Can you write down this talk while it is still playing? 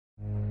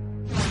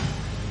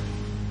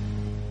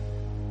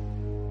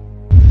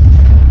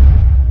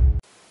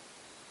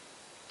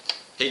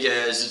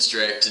Hey guys, it's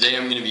Drac. Today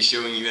I'm going to be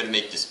showing you how to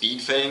make the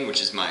Fang,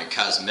 which is my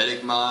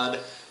cosmetic mod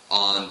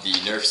on the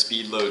Nerf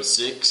Speedload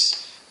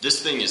 6.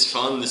 This thing is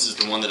fun. This is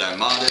the one that I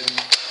modded.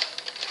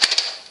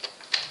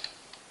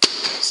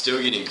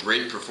 Still getting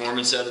great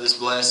performance out of this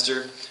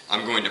blaster.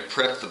 I'm going to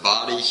prep the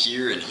body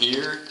here and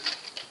here,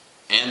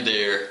 and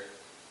there,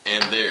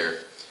 and there.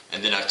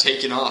 And then I've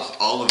taken off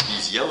all of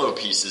these yellow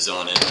pieces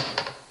on it,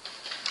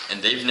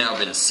 and they've now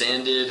been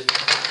sanded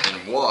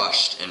and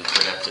washed and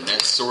prepped, and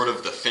that's sort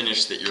of the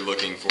finish that you're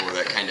looking for,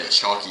 that kind of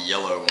chalky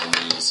yellow on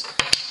these,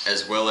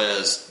 as well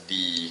as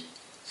the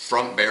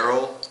front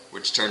barrel,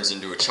 which turns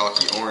into a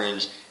chalky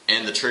orange,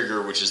 and the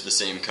trigger, which is the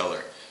same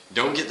color.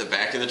 Don't get the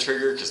back of the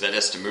trigger because that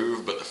has to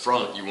move, but the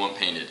front you want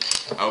painted.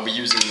 I'll be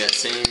using that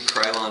same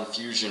Krylon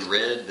Fusion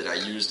red that I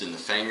used in the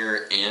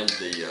Fanger and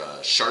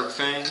the Sharp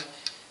Fang,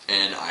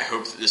 and I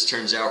hope that this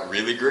turns out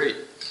really great.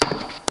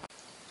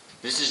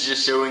 This is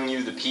just showing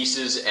you the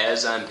pieces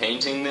as I'm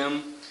painting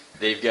them.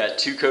 They've got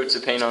 2 coats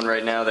of paint on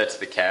right now. That's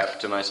the cap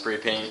to my spray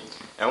paint.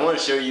 And I want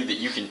to show you that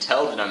you can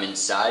tell that I'm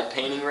inside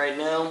painting right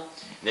now.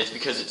 And that's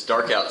because it's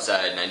dark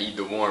outside and I need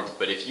the warmth.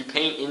 But if you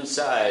paint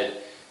inside,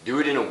 do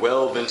it in a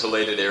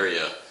well-ventilated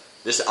area.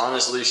 This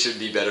honestly should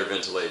be better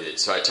ventilated,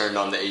 so I turned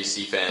on the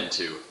AC fan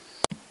too.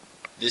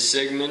 This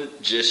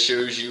segment just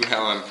shows you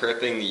how I'm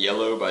prepping the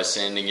yellow by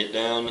sanding it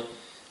down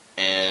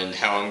and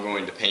how I'm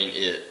going to paint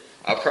it.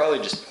 I'll probably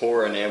just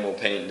pour enamel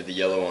paint into the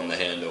yellow on the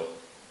handle.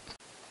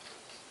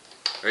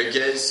 Alright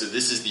guys, so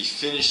this is the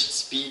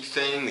finished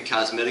Fang. The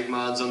cosmetic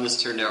mods on this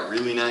turned out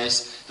really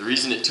nice. The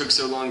reason it took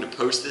so long to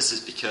post this is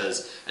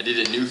because I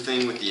did a new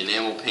thing with the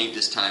enamel paint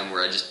this time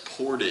where I just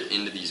poured it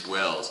into these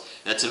wells.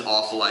 That's an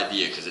awful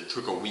idea because it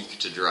took a week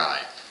to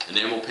dry.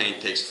 Enamel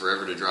paint takes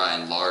forever to dry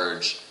in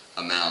large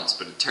amounts,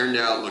 but it turned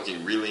out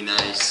looking really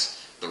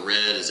nice. The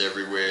red is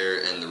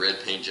everywhere, and the red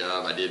paint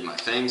job, I did my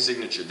Fang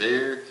signature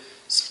there,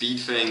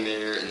 Fang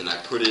there, and then I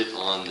put it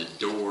on the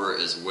door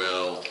as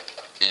well,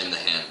 and the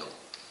handle.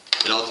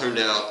 It all turned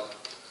out,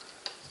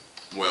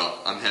 well,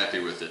 I'm happy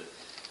with it.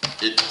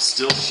 It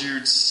still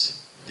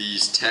shoots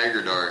these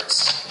Tagger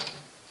darts,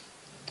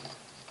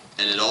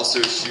 and it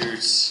also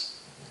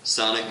shoots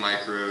sonic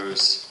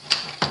micros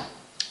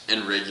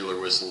and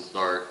regular whistle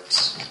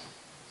darts,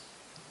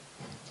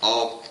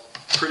 all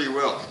pretty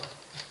well.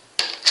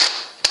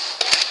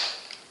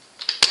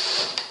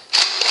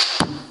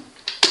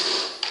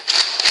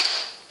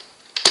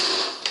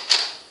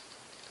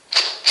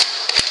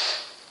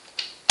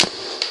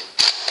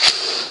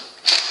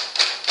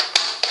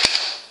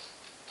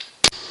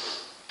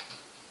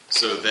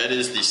 So that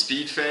is the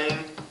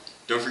Fang.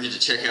 Don't forget to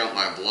check out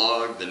my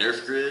blog, The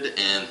Nerf Grid,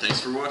 and thanks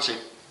for watching.